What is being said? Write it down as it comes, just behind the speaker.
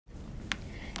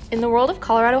In the world of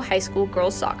Colorado high school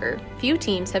girls soccer, few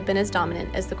teams have been as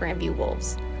dominant as the Grandview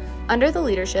Wolves. Under the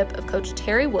leadership of Coach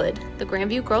Terry Wood, the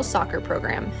Grandview girls soccer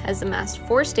program has amassed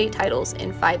 4 state titles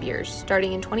in 5 years,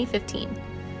 starting in 2015.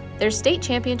 Their state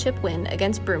championship win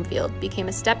against Broomfield became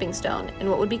a stepping stone in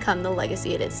what would become the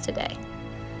legacy it is today.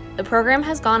 The program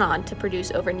has gone on to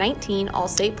produce over 19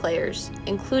 All-State players,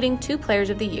 including 2 Players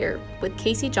of the Year with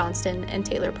Casey Johnston and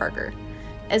Taylor Parker,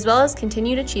 as well as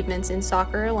continued achievements in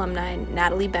soccer alumni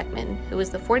Natalie Beckman, who was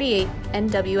the 48th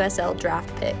NWSL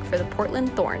draft pick for the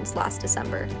Portland Thorns last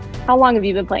December. How long have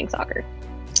you been playing soccer?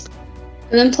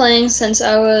 I've been playing since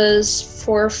I was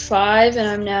 4 or 5, and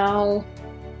I'm now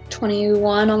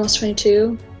 21, almost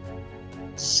 22.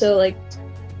 So like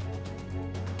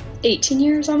 18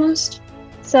 years almost.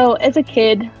 So as a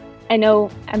kid,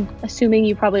 I'm assuming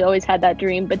you probably always had that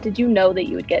dream, but did you know that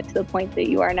you would get to the point that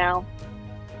you are now?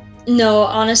 No,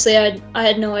 honestly, I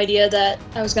had no idea that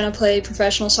I was going to play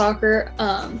professional soccer.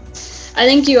 I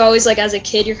think you always, like, as a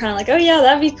kid, you're kind of like, oh yeah,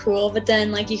 that'd be cool. But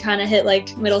then, like, you kind of hit,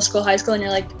 like, middle school, high school, and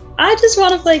you're like, I just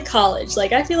want to play college.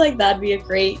 Like, I feel like that'd be a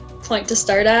great point to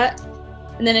start at.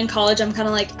 And then in college, I'm kind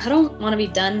of like, I don't want to be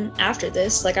done after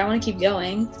this. Like, I want to keep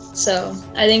going. So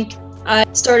I think I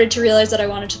started to realize that I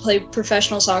wanted to play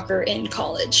professional soccer in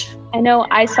college. I know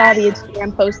I saw the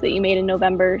Instagram post that you made in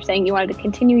November saying you wanted to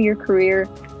continue your career.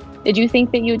 Did you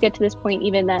think that you would get to this point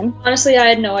even then? Honestly, I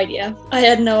had no idea.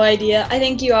 I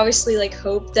think you obviously like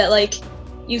hope that like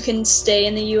you can stay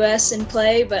in the US and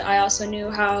play, but I also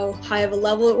knew how high of a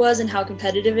level it was and how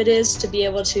competitive it is to be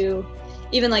able to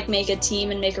even like make a team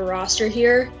and make a roster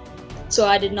here. So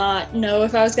I did not know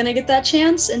if I was going to get that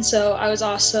chance. And so I was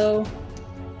also,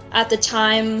 at the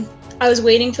time, I was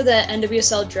waiting for the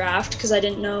NWSL draft because I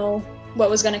didn't know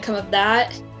what was going to come of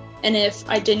that. And if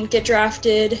I didn't get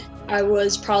drafted, I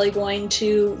was probably going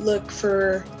to look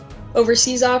for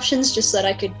overseas options just so that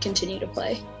I could continue to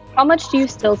play. How much do you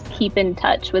still keep in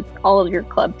touch with all of your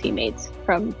club teammates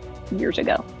from years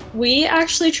ago? We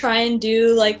actually try and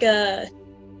do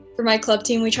for my club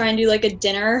team, we try and do like a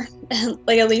dinner,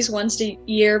 like at least once a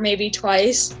year, maybe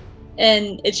twice.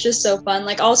 And it's just so fun.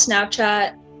 Like I'll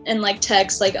Snapchat and like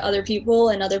text like other people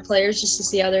and other players just to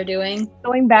see how they're doing.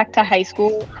 Going back to high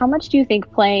school, how much do you think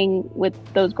playing with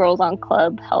those girls on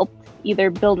club helped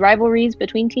either build rivalries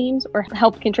between teams or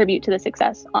helped contribute to the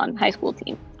success on high school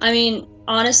team? I mean,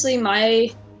 honestly,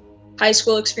 my high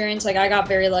school experience, like I got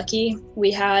very lucky. We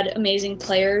had amazing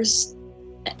players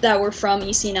that were from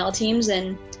ECNL teams,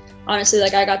 and honestly,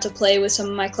 like I got to play with some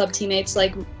of my club teammates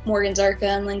like Morgan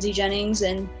Zarka and Lindsay Jennings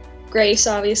and Grace,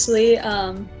 obviously.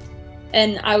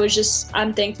 And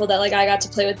I'm thankful that like I got to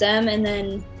play with them. And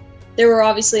then there were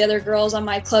obviously other girls on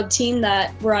my club team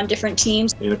that were on different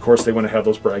teams. And of course they want to have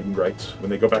those bragging rights when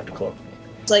they go back to club.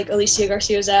 Like Alicia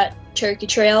Garcia was at Cherokee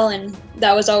Trail, and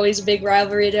that was always a big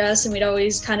rivalry to us, and we'd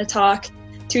always kind of talk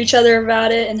to each other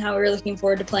about it and how we were looking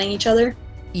forward to playing each other.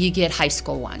 You get high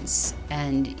school ones,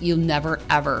 and you'll never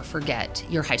ever forget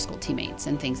your high school teammates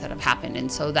and things that have happened.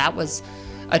 And so that was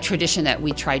a tradition that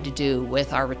we tried to do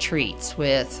with our retreats,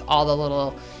 with all the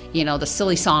little, the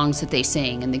silly songs that they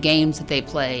sing and the games that they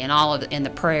play and and the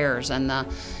prayers and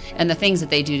the things that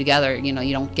they do together. You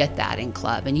don't get that in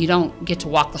club, and you don't get to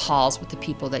walk the halls with the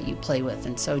people that you play with.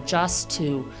 And so just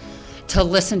to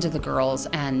listen to the girls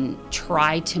and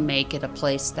try to make it a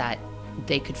place that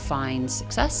they could find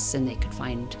success and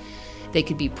they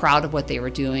could be proud of what they were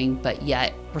doing, but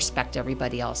yet respect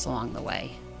everybody else along the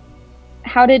way.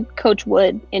 How did Coach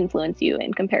Wood influence you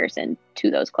in comparison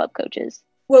to those club coaches?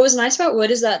 What was nice about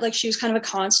Wood is that like she was kind of a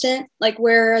constant, like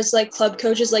whereas like club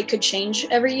coaches like could change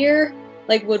every year,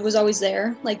 like Wood was always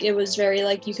there. Like it was very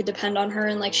like you could depend on her,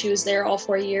 and like she was there all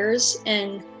 4 years.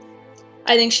 And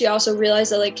I think she also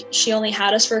realized that like she only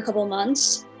had us for a couple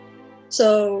months.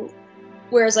 So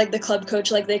whereas like the club coach,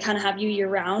 like they kind of have you year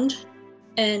round.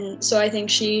 And so I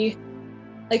think she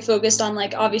like focused on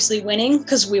like obviously winning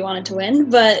because we wanted to win,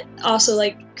 but also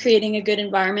like creating a good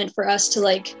environment for us to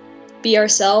like be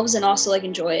ourselves and also like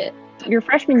enjoy it. Your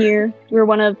freshman year, you were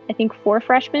one of, I think, 4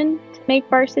 freshmen to make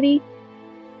varsity.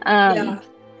 Yeah.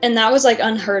 And that was like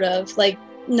unheard of. Like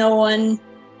no one,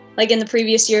 like in the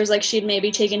previous years, like she'd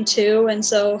maybe taken 2. And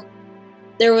so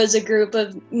there was a group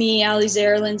of me, Ali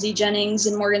Zaire, Lindsay Jennings,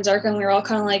 and Morgan Zarka, and we were all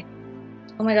kind of like,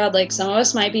 oh my God, like some of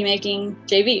us might be making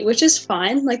JV, which is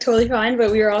fine, like totally fine.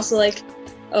 But we were also like,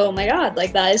 oh my God,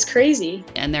 like that is crazy.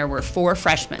 And there were 4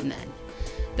 freshmen then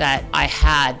that I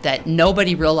had that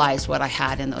nobody realized what I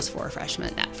had in those 4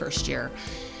 freshmen that first year.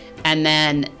 And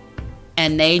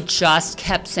they just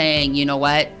kept saying, you know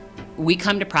what, we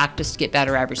come to practice to get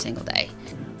better every single day.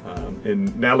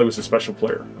 And Natalie was a special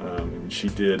player. She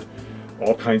did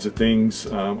all kinds of things.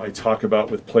 I talk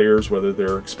about with players, whether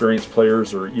they're experienced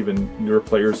players or even newer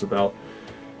players, about,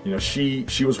 you know, she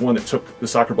was one that took the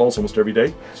soccer balls almost every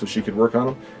day so she could work on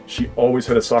them. She always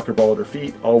had a soccer ball at her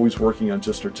feet, always working on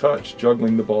just her touch,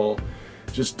 juggling the ball,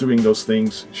 just doing those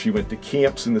things. She went to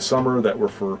camps in the summer that were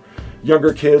for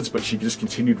younger kids, but she just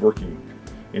continued working.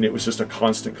 And it was just a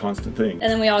constant thing. And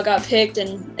then we all got picked,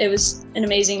 and it was an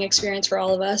amazing experience for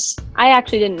all of us. I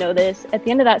actually didn't know this. At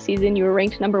the end of that season, you were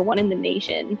ranked #1 in the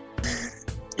nation.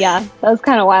 Yeah, that was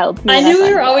kind of wild to me. I knew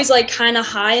we were always like kind of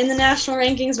high in the national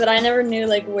rankings, but I never knew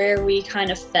like where we kind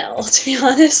of fell, to be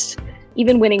honest.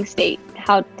 Even winning state,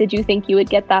 how did you think you would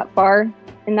get that far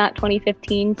in that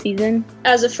 2015 season?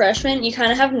 As a freshman, you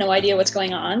kind of have no idea what's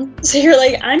going on. So you're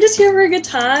like, I'm just here for a good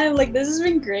time. Like, this has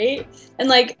been great. And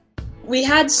like, we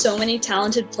had so many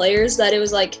talented players that it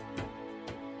was like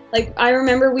I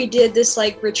remember we did this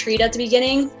like retreat at the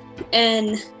beginning,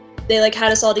 and they like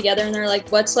had us all together, and they're like,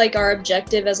 what's like our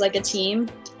objective as like a team?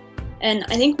 And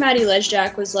I think Maddie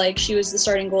Lesjak was like, she was the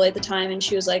starting goalie at the time, and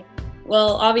she was like,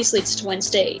 well, obviously it's to win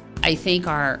state. I think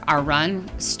our run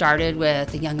started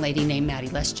with a young lady named Maddie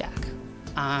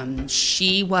Lesjak.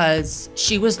 She was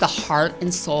the heart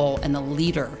and soul and the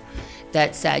leader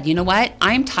that said, you know what,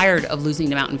 I'm tired of losing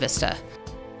to Mountain Vista.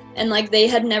 And like, they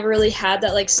had never really had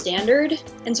that like standard.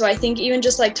 And so I think even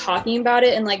just like talking about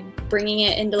it and like bringing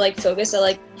it into like focus that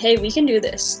like, hey, we can do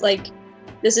this. Like,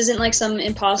 this isn't like some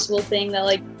impossible thing that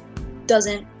like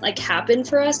doesn't like happen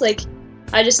for us. Like,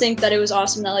 I just think that it was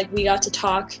awesome that like we got to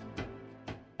talk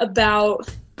about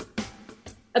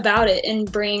it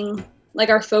and bring like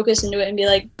our focus into it and be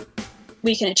like,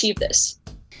 we can achieve this.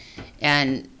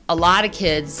 And a lot of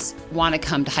kids want to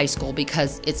come to high school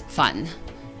because it's fun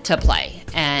to play.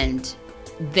 And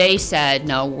they said,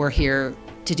 no, we're here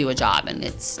to do a job, and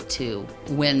it's to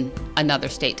win another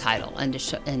state title and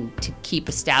to keep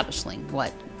establishing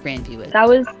what Grandview is. That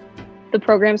was the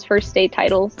program's first state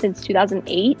title since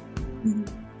 2008.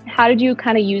 Mm-hmm. How did you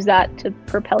kind of use that to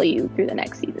propel you through the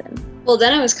next season? Well,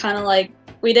 then it was kind of like,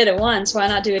 we did it once, why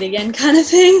not do it again kind of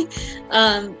thing.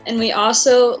 And we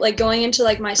also, like going into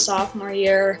like my sophomore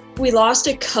year, we lost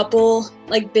a couple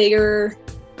like bigger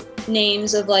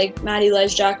names of like Maddie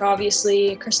Lesjak,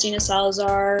 obviously, Christina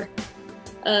Salazar.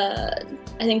 I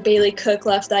think Bailey Cook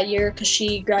left that year because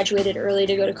she graduated early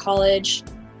to go to college.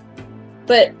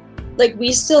 But like,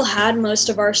 we still had most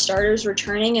of our starters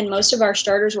returning, and most of our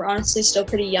starters were honestly still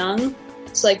pretty young.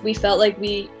 So like, we felt like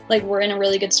we're in a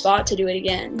really good spot to do it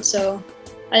again. So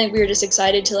I think we were just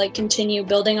excited to like continue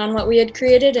building on what we had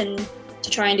created and to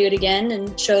try and do it again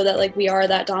and show that like we are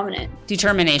that dominant.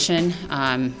 Determination.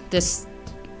 This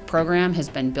program has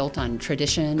been built on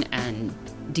tradition and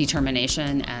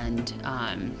determination, and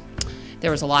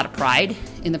there was a lot of pride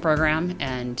in the program.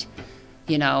 And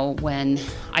you know, when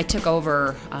I took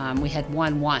over, we had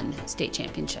won one state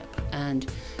championship,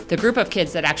 and the group of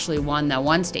kids that actually won the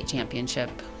one state championship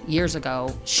years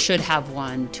ago should have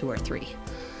won 2 or 3.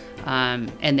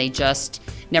 And they just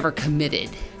never committed.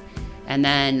 And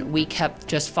then we kept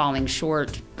just falling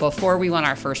short. Before we won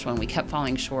our first one, we kept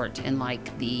falling short in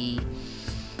like the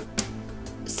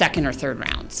second or third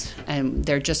rounds. And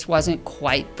there just wasn't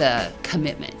quite the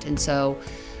commitment. And so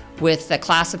with the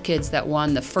class of kids that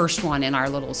won the first one in our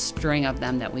little string of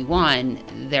them that we won,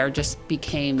 there just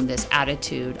became this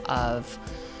attitude of,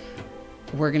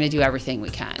 we're going to do everything we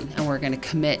can, and we're going to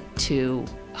commit to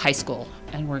high school,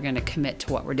 and we're going to commit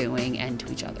to what we're doing and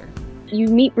to each other. You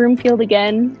meet Broomfield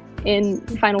again in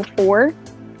Final Four.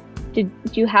 Did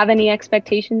you have any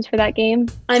expectations for that game?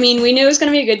 I mean, we knew it was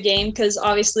going to be a good game because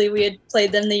obviously we had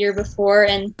played them the year before,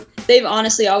 and they've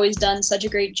honestly always done such a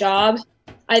great job.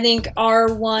 I think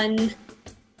our one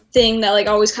thing that like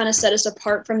always kind of set us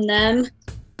apart from them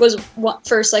was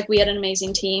first, like we had an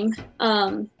amazing team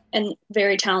and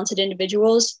very talented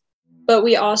individuals, but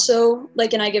we also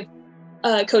like, and I give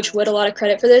Coach Wood a lot of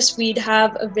credit for this, we'd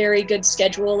have a very good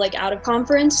schedule like out of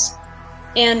conference.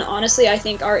 And honestly, I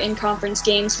think our in-conference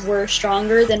games were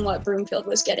stronger than what Broomfield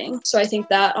was getting. So I think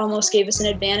that almost gave us an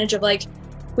advantage of like,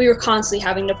 we were constantly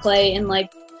having to play in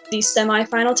like these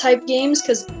semifinal type games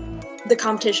because the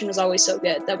competition was always so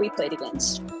good that we played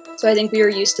against. So I think we were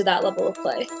used to that level of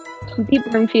play. You beat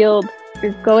Broomfield,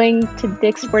 you're going to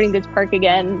Dick's Sporting Goods Park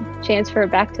again, chance for a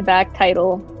back-to-back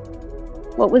title.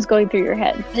 What was going through your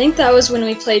head? I think that was when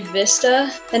we played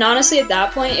Vista. And honestly, at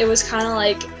that point, it was kind of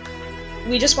like,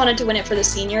 we just wanted to win it for the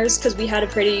seniors because we had a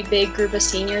pretty big group of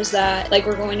seniors that like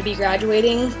were going to be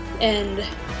graduating. And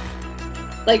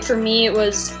like for me, it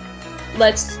was,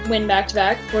 let's win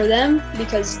back-to-back for them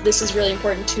because this is really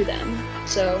important to them.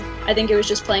 So I think it was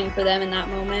just playing for them in that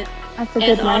moment. That's a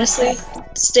And good honestly,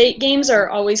 mindset. state games are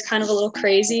always kind of a little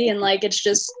crazy, and like it's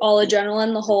just all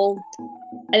adrenaline the whole,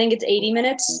 I think it's 80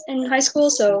 minutes in high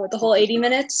school, so the whole 80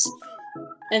 minutes.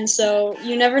 And so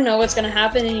you never know what's going to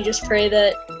happen, and you just pray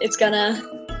that it's going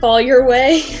to fall your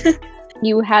way.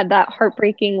 You had that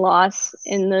heartbreaking loss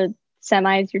in the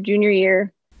semis your junior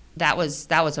year. That was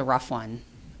a rough one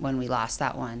when we lost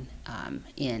that one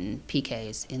in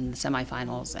PKs in the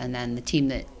semifinals, and then the team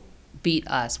that beat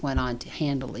us went on to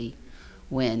handily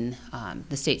win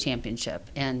the state championship.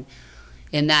 And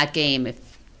in that game,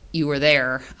 if you were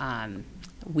there,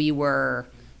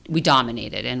 we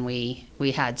dominated, and we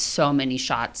had so many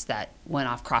shots that went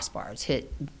off crossbars,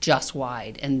 hit just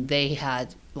wide, and they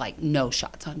had like no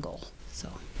shots on goal. So,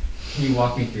 can you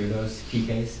walk me through those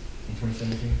PKs in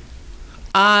 2017?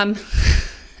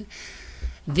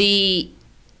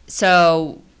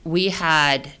 So we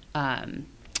had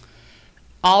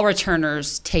all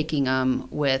returners taking them,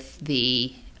 with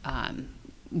the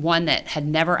one that had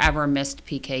never ever missed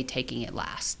PK taking it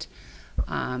last,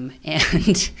 and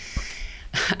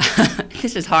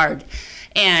this is hard.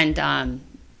 And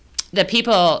the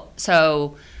people,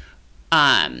 so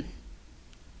I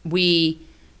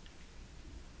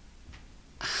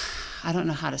don't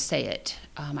know how to say it.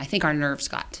 I think our nerves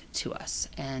got to us,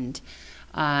 and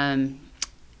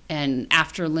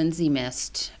after Lindsay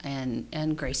missed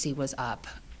and Gracie was up,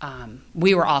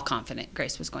 we were all confident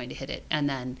Grace was going to hit it, and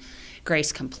then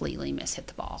Grace completely mishit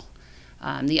the ball.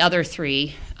 The other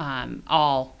three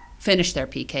all finished their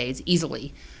PKs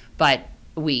easily, but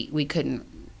we couldn't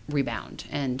rebound.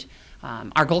 And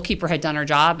our goalkeeper had done her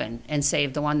job and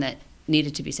saved the one that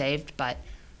needed to be saved, but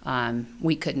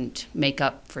we couldn't make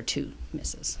up for two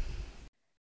misses.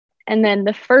 And then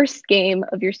the first game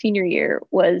of your senior year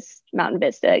was Mountain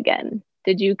Vista again.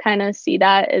 Did you kind of see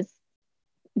that as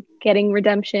getting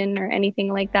redemption or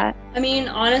anything like that? I mean,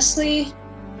 honestly,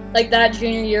 like that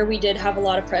junior year, we did have a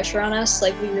lot of pressure on us.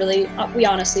 Like we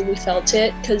honestly felt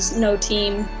it, because no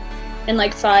team in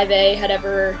like 5A had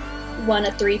ever won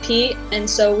a three-peat, and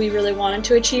so we really wanted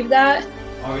to achieve that.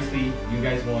 Obviously, you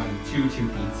guys won two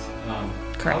two-peats.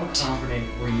 Correct. How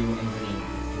confident were you in winning three-peats?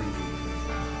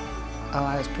 Oh,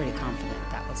 I was pretty confident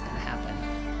that was going to happen.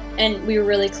 And we were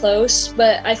really close,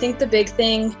 but I think the big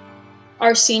thing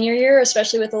our senior year,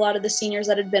 especially with a lot of the seniors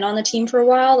that had been on the team for a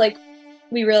while, like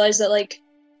we realized that like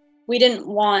we didn't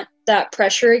want that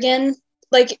pressure again,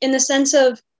 like in the sense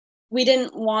of we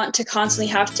didn't want to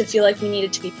constantly have to feel like we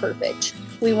needed to be perfect.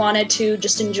 We wanted to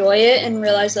just enjoy it and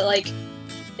realize that like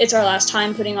it's our last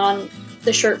time putting on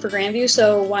the shirt for Grandview,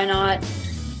 so why not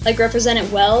like represent it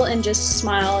well and just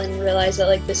smile and realize that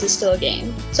like this is still a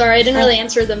game. Sorry, I didn't really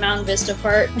answer the Mountain Vista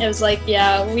part. It was like,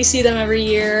 yeah, we see them every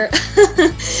year.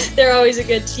 They're always a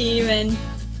good team, and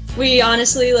we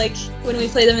honestly, like when we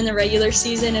play them in the regular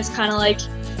season, it's kind of like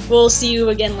we'll see you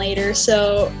again later,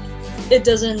 so it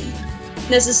doesn't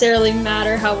necessarily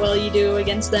matter how well you do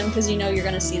against them, because you know you're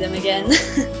going to see them again.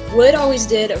 Wood always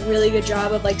did a really good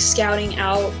job of like scouting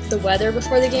out the weather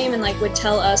before the game, and like would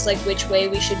tell us like which way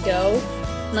we should go.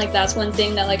 And like that's one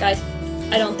thing that like I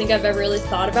don't think I've ever really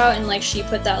thought about, and like she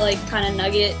put that like kind of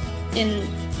nugget in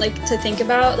like to think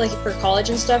about like for college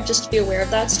and stuff, just to be aware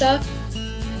of that stuff.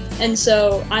 And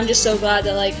so I'm just so glad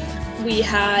that like we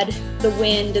had the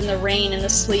wind and the rain and the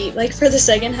sleet like for the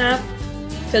second half,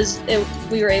 because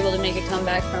we were able to make a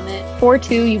comeback from it.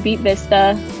 4-2, you beat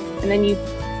Vista, and then you,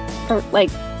 like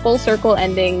full circle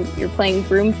ending, you're playing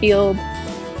Broomfield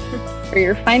for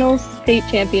your final state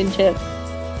championship.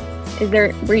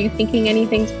 Were you thinking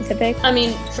anything specific? I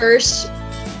mean, first,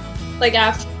 like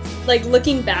after, like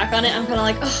looking back on it, I'm kind of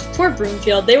like, oh, poor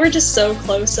Broomfield. They were just so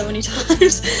close so many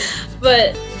times.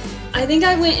 But I think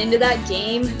I went into that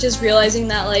game just realizing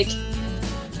that like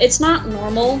it's not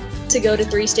normal to go to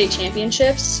 3 state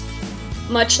championships,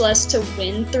 much less to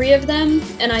win 3 of them.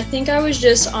 And I think I was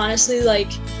just honestly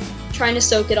like trying to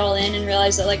soak it all in and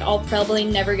realize that like I'll probably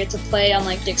never get to play on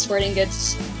like Dick's Sporting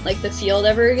Goods, like the field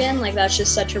ever again. Like that's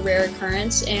just such a rare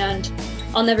occurrence, and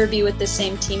I'll never be with the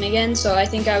same team again. So I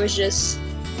think I was just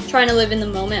trying to live in the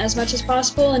moment as much as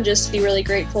possible and just be really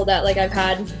grateful that like I've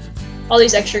had all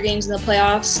these extra games in the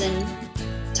playoffs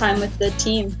and time with the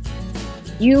team.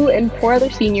 You and 4 other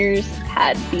seniors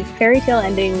had the fairy tale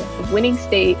ending of winning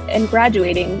state and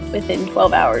graduating within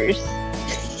 12 hours.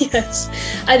 Yes.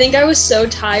 I think I was so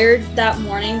tired that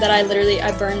morning that I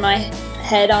burned my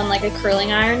head on like a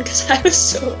curling iron because I was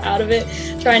so out of it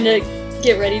trying to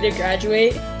get ready to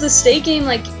graduate. The state game,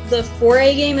 like the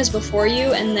 4A game is before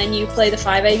you, and then you play the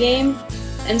 5A game.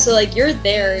 And so like you're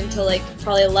there until like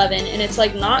probably 11, and it's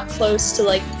like not close to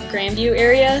like Grandview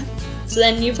area. So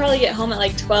then you probably get home at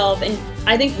like 12, and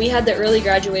I think we had the early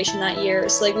graduation that year,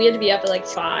 so like we had to be up at like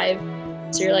 5.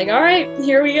 So you're like, all right,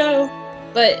 here we go.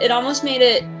 But it almost made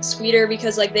it sweeter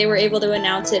because like they were able to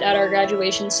announce it at our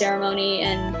graduation ceremony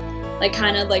and like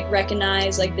kind of like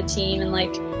recognize like the team and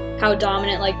like how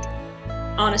dominant like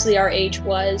honestly our age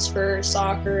was for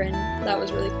soccer, and that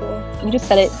was really cool. You just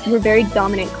said it, you were a very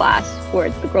dominant class for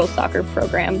the girls soccer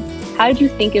program. How did you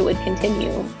think it would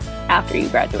continue after you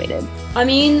graduated? I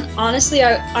mean, honestly,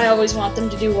 I always want them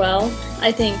to do well.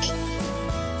 I think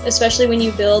especially when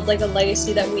you build like a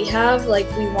legacy that we have, like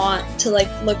we want to like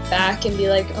look back and be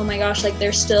like, oh my gosh, like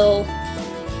they're still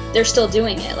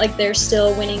doing it. Like they're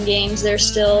still winning games. They're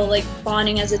still like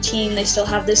bonding as a team. They still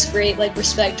have this great like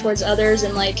respect towards others,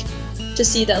 and like to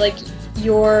see that like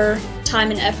your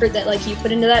time and effort that like you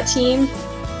put into that team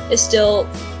is still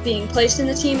being placed in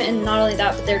the team. And not only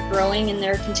that, but they're growing and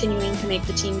they're continuing to make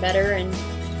the team better. And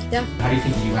yeah. How do you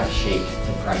think you have shaped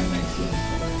the Pride Night season?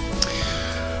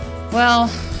 Well,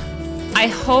 I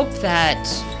hope that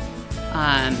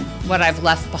what I've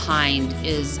left behind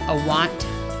is a want,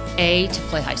 to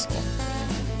play high school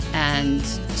and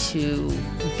to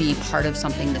be part of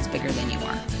something that's bigger than you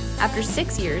are. After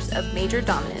 6 years of major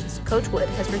dominance, Coach Wood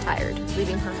has retired,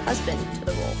 leaving her husband to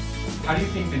the role. How do you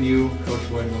think the new Coach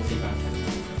Wood will take on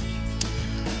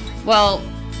him? Well,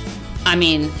 I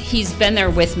mean, he's been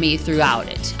there with me throughout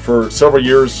it. For several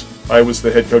years, I was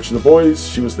the head coach of the boys,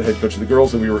 she was the head coach of the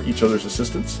girls, and we were each other's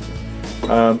assistants.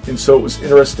 And so it was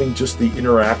interesting, just the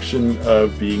interaction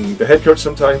of being the head coach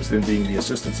sometimes, then being the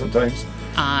assistant sometimes.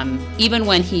 Even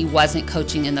when he wasn't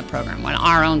coaching in the program, when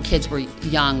our own kids were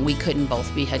young, we couldn't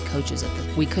both be head coaches.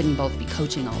 We couldn't both be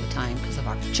coaching all the time because of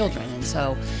our children. And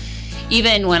so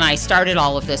even when I started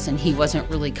all of this and he wasn't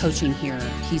really coaching here,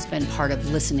 he's been part of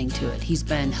listening to it. He's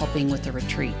been helping with the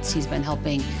retreats. He's been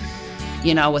helping,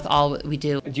 you know, with all what we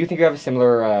do. Do you think you have a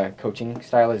similar coaching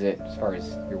style as far as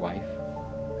your wife?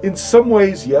 In some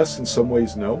ways, yes. In some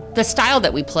ways, no. The style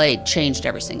that we played changed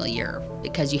every single year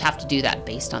because you have to do that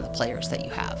based on the players that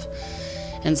you have.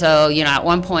 And so, you know, at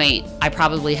one point, I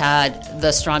probably had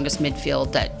the strongest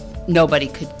midfield that nobody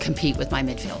could compete with my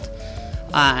midfield.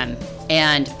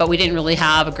 But we didn't really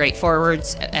have a great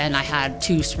forwards, and I had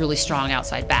 2 really strong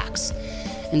outside backs.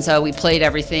 And so we played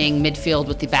everything midfield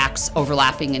with the backs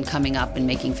overlapping and coming up and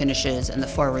making finishes, and the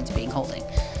forwards being holding.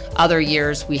 Other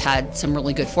years we had some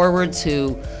really good forwards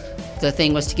who the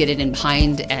thing was to get it in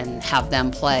behind and have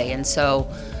them play. And so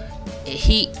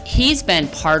he's been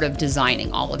part of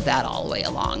designing all of that all the way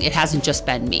along. It hasn't just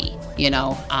been me, you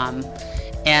know.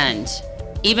 And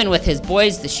even with his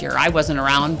boys this year, I wasn't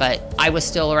around, but I was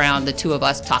still around, the 2 of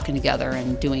us talking together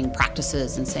and doing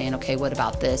practices and saying, okay, what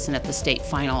about this? And at the state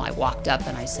final, I walked up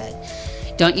and I said,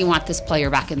 don't you want this player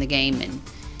back in the game? And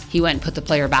he went and put the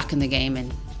player back in the game,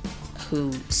 and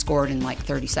who scored in like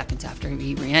 30 seconds after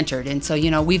he re-entered. And so,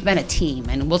 you know, we've been a team,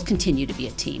 and we'll continue to be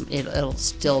a team. It'll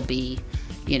still be,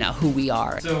 you know, who we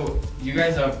are. So you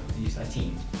guys are a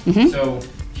team. Mm-hmm. So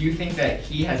do you think that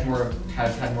he has had more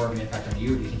of an impact on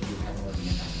you, or do you think you have more of an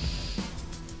impact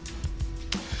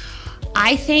on him?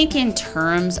 I think in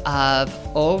terms of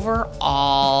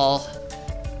overall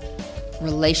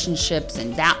relationships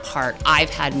and that part, I've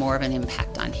had more of an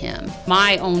impact on him.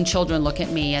 My own children look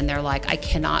at me and they're like, I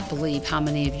cannot believe how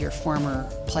many of your former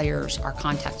players are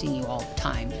contacting you all the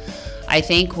time. I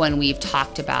think when we've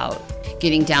talked about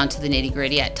getting down to the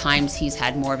nitty-gritty, at times he's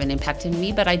had more of an impact on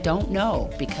me, but I don't know,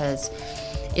 because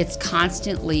it's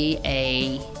constantly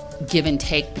a give and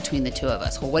take between the 2 of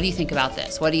us. Well, what do you think about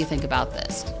this? What do you think about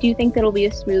this? Do you think that'll be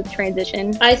a smooth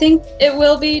transition? I think it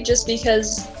will be, just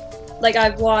because like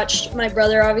I've watched my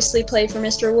brother obviously play for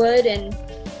Mr. Wood, and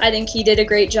I think he did a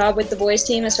great job with the boys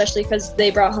team, especially because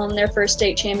they brought home their first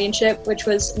state championship, which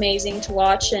was amazing to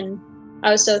watch. And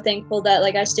I was so thankful that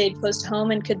like I stayed close to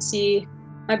home and could see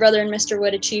my brother and Mr.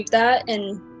 Wood achieve that.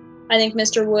 And I think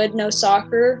Mr. Wood knows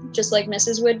soccer just like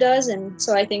Mrs. Wood does, and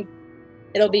so I think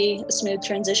it'll be a smooth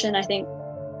transition. I think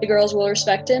the girls will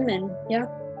respect him, and yeah.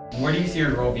 Where do you see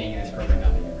your role being in this program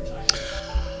now that you're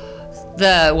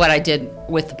retired? What I did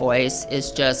with the boys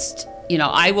is just, you know,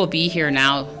 I will be here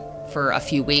now for a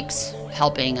few weeks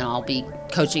helping, and I'll be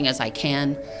coaching as I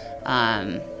can.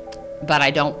 But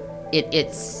I don't,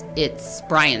 it's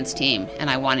Brian's team, and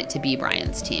I want it to be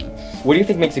Brian's team. What do you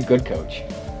think makes a good coach?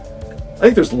 I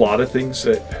think there's a lot of things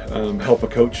that help a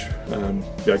coach,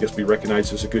 I guess, be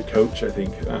recognized as a good coach. I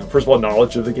think, first of all,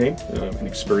 knowledge of the game and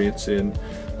experience in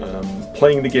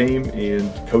playing the game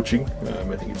and coaching.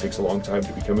 I think it takes a long time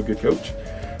to become a good coach.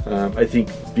 I think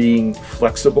being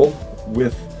flexible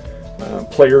with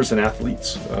players and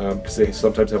athletes, because they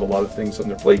sometimes have a lot of things on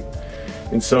their plate.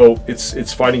 And so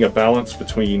it's finding a balance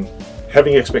between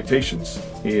having expectations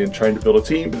and trying to build a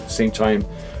team, but at the same time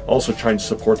also trying to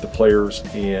support the players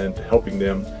and helping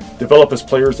them develop as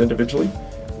players individually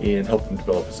and help them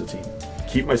develop as a team.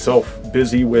 Keep myself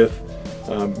busy with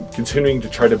continuing to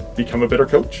try to become a better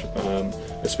coach.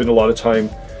 I spend a lot of time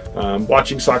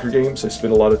watching soccer games. I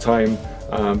spend a lot of time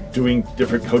doing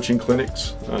different coaching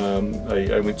clinics.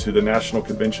 I went to the national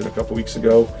convention a couple weeks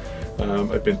ago.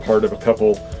 I've been part of a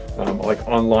couple like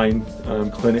online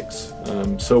clinics.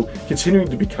 So continuing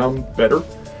to become better,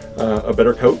 a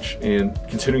better coach, and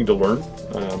continuing to learn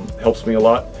helps me a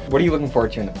lot. What are you looking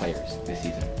forward to in the players this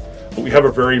season? We have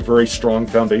a very, very strong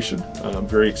foundation,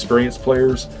 very experienced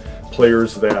players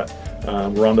that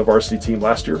were on the varsity team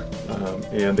last year,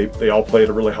 and they all play at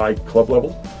a really high club level.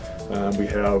 We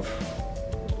have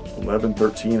 11,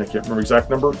 13, I can't remember the exact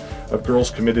number, of girls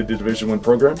committed to Division I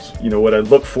programs. You know, what I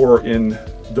look for in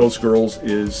those girls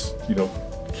is, you know,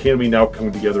 can we now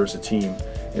come together as a team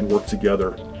and work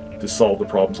together to solve the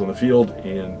problems on the field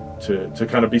and to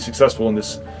kind of be successful in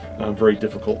this very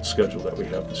difficult schedule that we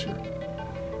have this year.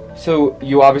 So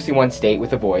you obviously won state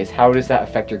with the boys. How does that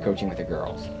affect your coaching with the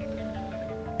girls?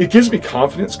 It gives me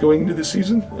confidence going into this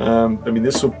season. I mean,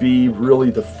 this will be really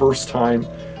the first time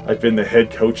I've been the head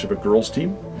coach of a girls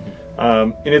team.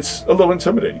 And it's a little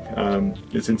intimidating.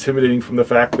 It's intimidating from the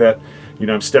fact that, you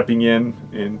know, I'm stepping in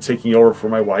and taking over for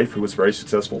my wife, who was very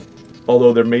successful.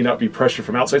 Although there may not be pressure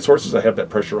from outside sources, I have that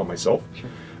pressure on myself.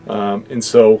 And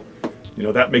so, you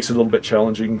know, that makes it a little bit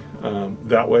challenging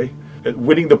that way.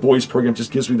 Winning the boys program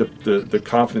just gives me the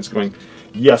confidence going,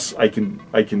 yes, I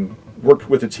can work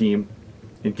with a team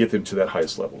and get them to that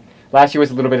highest level. Last year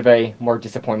was a little bit of a more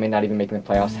disappointment, not even making the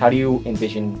playoffs. How do you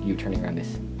envision you turning around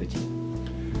the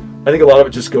team? I think a lot of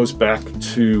it just goes back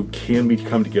to, can we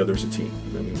come together as a team?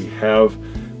 I mean, we have,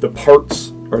 the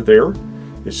parts are there.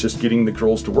 It's just getting the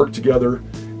girls to work together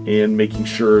and making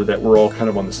sure that we're all kind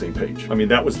of on the same page. I mean,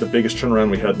 that was the biggest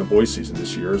turnaround we had in the boys season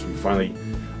this year, is we finally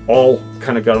all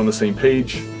kind of got on the same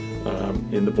page,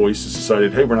 and the boys just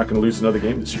decided, hey, we're not going to lose another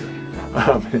game this year.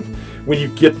 And when you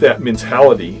get that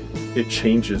mentality, it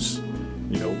changes,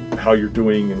 you know, how you're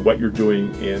doing and what you're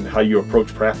doing and how you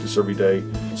approach practice every day.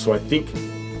 So I think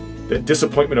that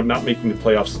disappointment of not making the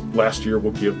playoffs last year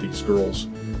will give these girls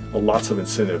lots of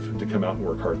incentive to come out and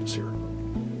work hard this year.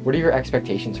 What are your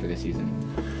expectations for this season?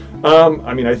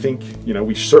 I mean, I think, you know,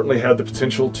 we certainly have the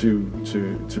potential to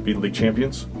be league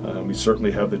champions. We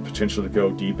certainly have the potential to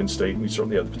go deep in state, and we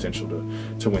certainly have the potential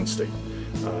to win state.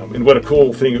 And what a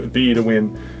cool thing it would be to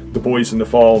win the boys in the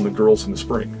fall and the girls in the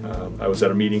spring. I was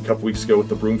at a meeting a couple weeks ago with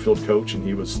the Broomfield coach, and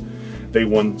they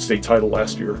won state title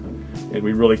last year. And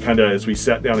we really kind of, as we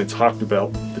sat down and talked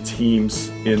about the teams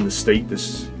in the state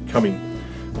this coming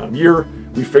year,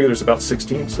 we figure there's about 6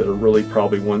 teams that are really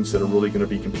probably ones that are really going to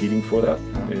be competing for that.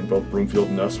 And both Broomfield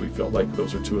and us, we felt like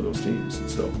those are 2 of those teams. And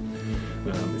so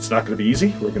it's not going to be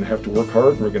easy. We're going to have to work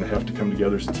hard, and we're going to have to come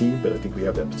together as a team, but I think we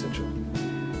have that potential.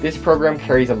 This program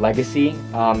carries a legacy.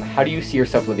 How do you see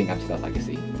yourself living up to that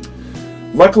legacy?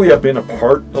 Luckily, I've been a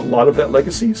part of a lot of that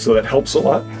legacy, so that helps a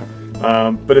lot.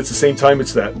 But at the same time,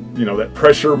 it's that, you know, that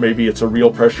pressure. Maybe it's a real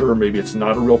pressure, or maybe it's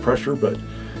not a real pressure, but,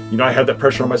 you know, I have that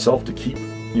pressure on myself to keep,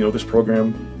 you know, this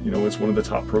program, you know, it's one of the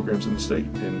top programs in the state.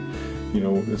 And, you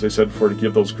know, as I said before, to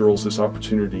give those girls this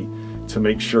opportunity to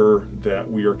make sure that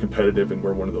we are competitive and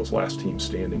we're one of those last teams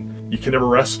standing. You can never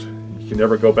rest. You can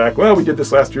never go back, well, we did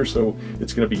this last year, so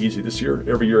it's going to be easy this year.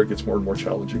 Every year it gets more and more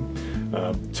challenging.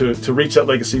 To reach that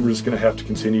legacy, we're just going to have to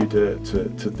continue to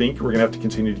think. We're going to have to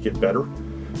continue to get better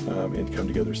and come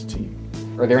together as a team.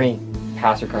 Are there any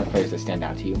past or current players that stand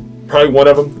out to you? Probably one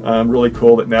of them, really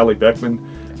cool, that Natalie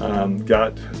Beckman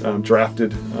got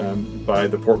drafted by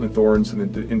the Portland Thorns in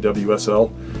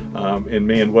WSL. And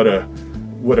man, what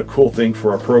a cool thing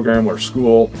for our program, our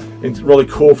school, and really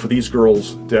cool for these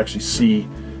girls to actually see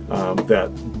that,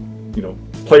 you know,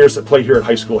 players that play here at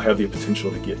high school have the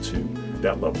potential to get to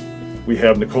that level. We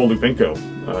have Nicole Lubinko,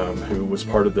 who was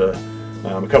part of a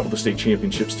couple of the state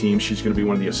championships teams. She's going to be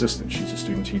one of the assistants. She's a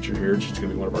student teacher here, and she's going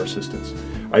to be one of our assistants.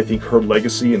 I think her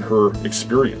legacy and her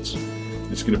experience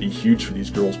is going to be huge for these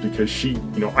girls, because she,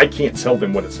 you know, I can't tell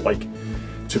them what it's like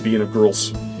to be in a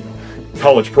girls, you know,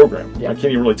 college program. Yeah. I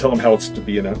can't even really tell them how it's to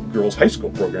be in a girls high school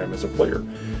program as a player.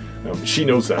 She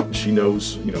knows that. She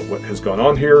knows, you know, what has gone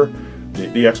on here,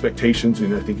 the expectations,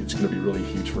 and I think it's going to be really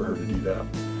huge for her to do that.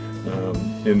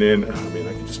 And then, I mean,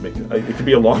 I could just make it could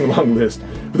be a long, long list.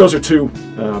 But those are 2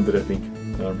 that I think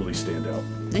really stand out.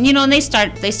 And you know, and they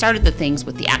started the things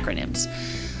with the acronyms.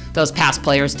 Those past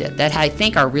players did that I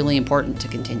think are really important to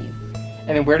continue.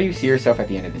 And then where do you see yourself at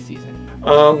the end of the season?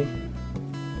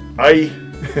 I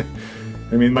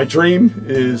mean, my dream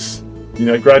is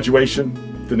at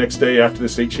graduation, the next day after the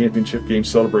state championship game,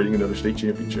 celebrating another state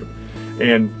championship.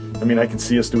 And I mean, I can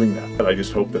see us doing that, but I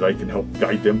just hope that I can help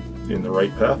guide them in the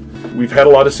right path. We've had a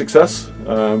lot of success,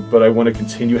 but I want to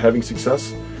continue having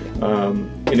success.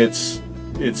 And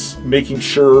it's making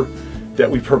sure that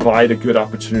we provide a good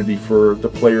opportunity for the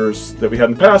players that we had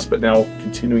in the past, but now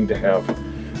continuing to have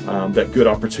that good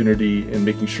opportunity and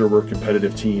making sure we're a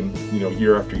competitive team,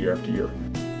 year after year after year.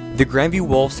 The Grandview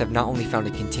Wolves have not only found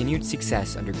a continued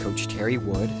success under Coach Terry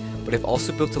Wood, but have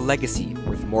also built a legacy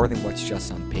worth more than what's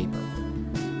just on paper.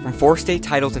 From 4 state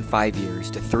titles in 5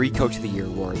 years to 3 Coach of the Year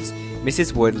awards,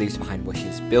 Mrs. Wood leaves behind what she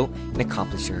has built and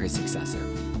accomplished for her successor.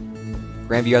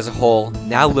 Grandview as a whole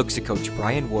now looks to Coach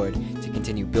Brian Wood to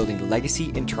continue building the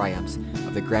legacy and triumphs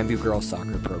of the Grandview girls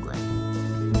soccer program.